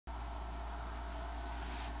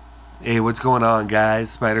Hey, what's going on, guys?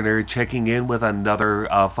 Spider Nerd checking in with another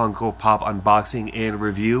Funko Pop unboxing and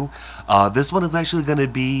review. This one is actually going to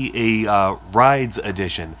be a rides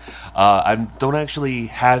edition. I don't actually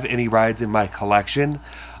have any rides in my collection,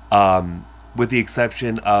 with the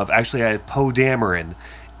exception of, actually I have Poe Dameron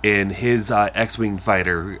in his X-Wing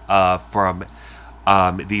fighter from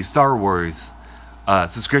the Star Wars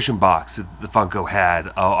subscription box that the Funko had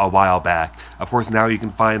a while back. Of course, now you can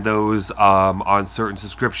find those on certain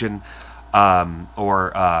subscription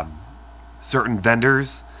or certain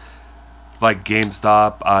vendors like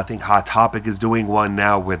GameStop. I think Hot Topic is doing one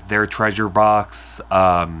now with their treasure box,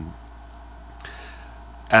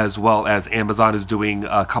 as well as Amazon is doing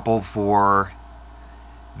a couple for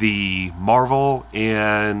the Marvel,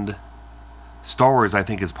 and Star Wars I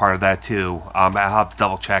think is part of that too. I'll have to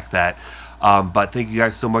double check that. But thank you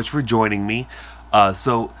guys so much for joining me.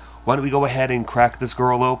 So why don't we go ahead and crack this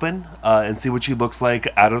girl open and see what she looks like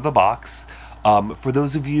out of the box. For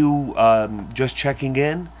those of you just checking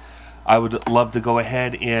in, I would love to go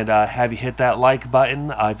ahead and have you hit that like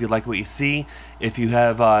button if you like what you see. If you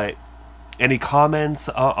have any comments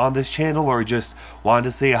on this channel or just wanted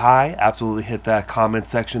to say hi, absolutely hit that comment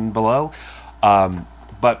section below.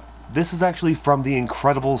 But this is actually from the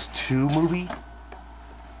Incredibles 2 movie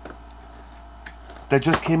that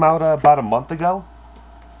just came out about a month ago.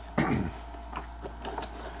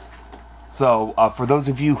 So, for those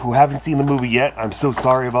of you who haven't seen the movie yet, I'm so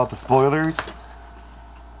sorry about the spoilers.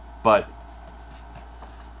 But,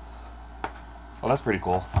 well, that's pretty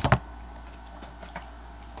cool.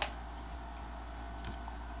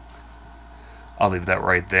 I'll leave that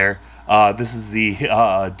right there. This is the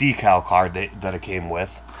decal card that it came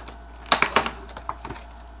with.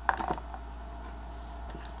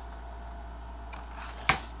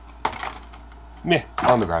 Meh,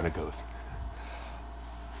 on the ground it goes.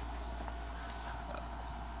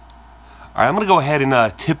 Alright, I'm going to go ahead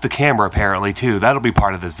and tip the camera apparently too. That'll be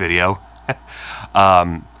part of this video.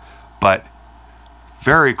 But,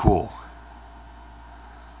 very cool.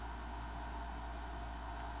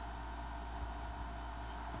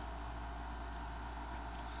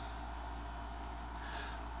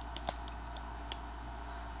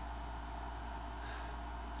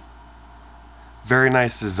 Very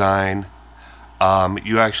nice design.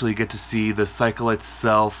 You actually get to see the cycle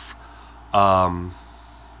itself right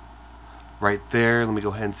there. Let me go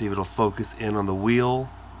ahead and see if it'll focus in on the wheel,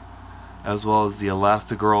 as well as the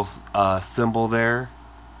Elastigirl symbol there.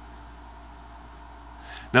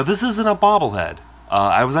 Now this isn't a bobblehead.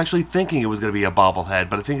 I was actually thinking it was going to be a bobblehead,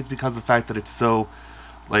 but I think it's because of the fact that it's so,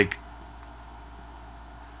 like,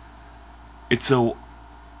 it's so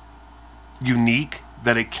unique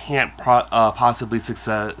that it can't possibly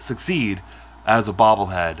succeed as a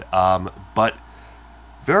bobblehead. But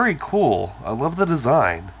very cool. I love the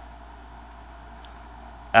design.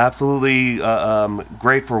 Absolutely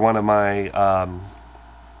great for one of my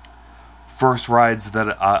first rides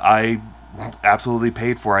that I absolutely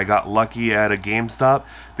paid for. I got lucky at a GameStop.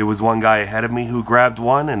 There was one guy ahead of me who grabbed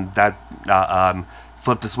one, and that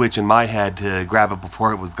flipped a switch in my head to grab it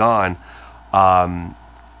before it was gone.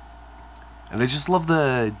 And I just love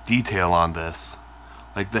the detail on this.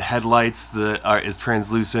 Like the headlights is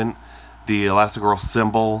translucent. The Elastigirl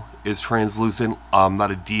symbol is translucent.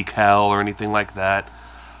 Not a decal or anything like that.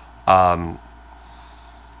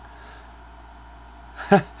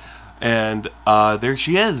 And there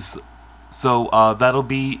she is. So that'll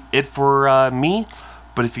be it for me.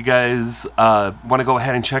 But if you guys want to go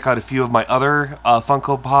ahead and check out a few of my other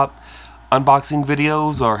Funko Pop unboxing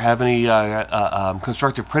videos, or have any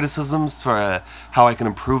constructive criticisms for how I can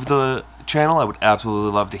improve the channel, I would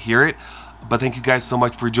absolutely love to hear it. But thank you guys so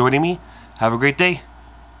much for joining me. Have a great day.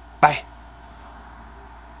 Bye.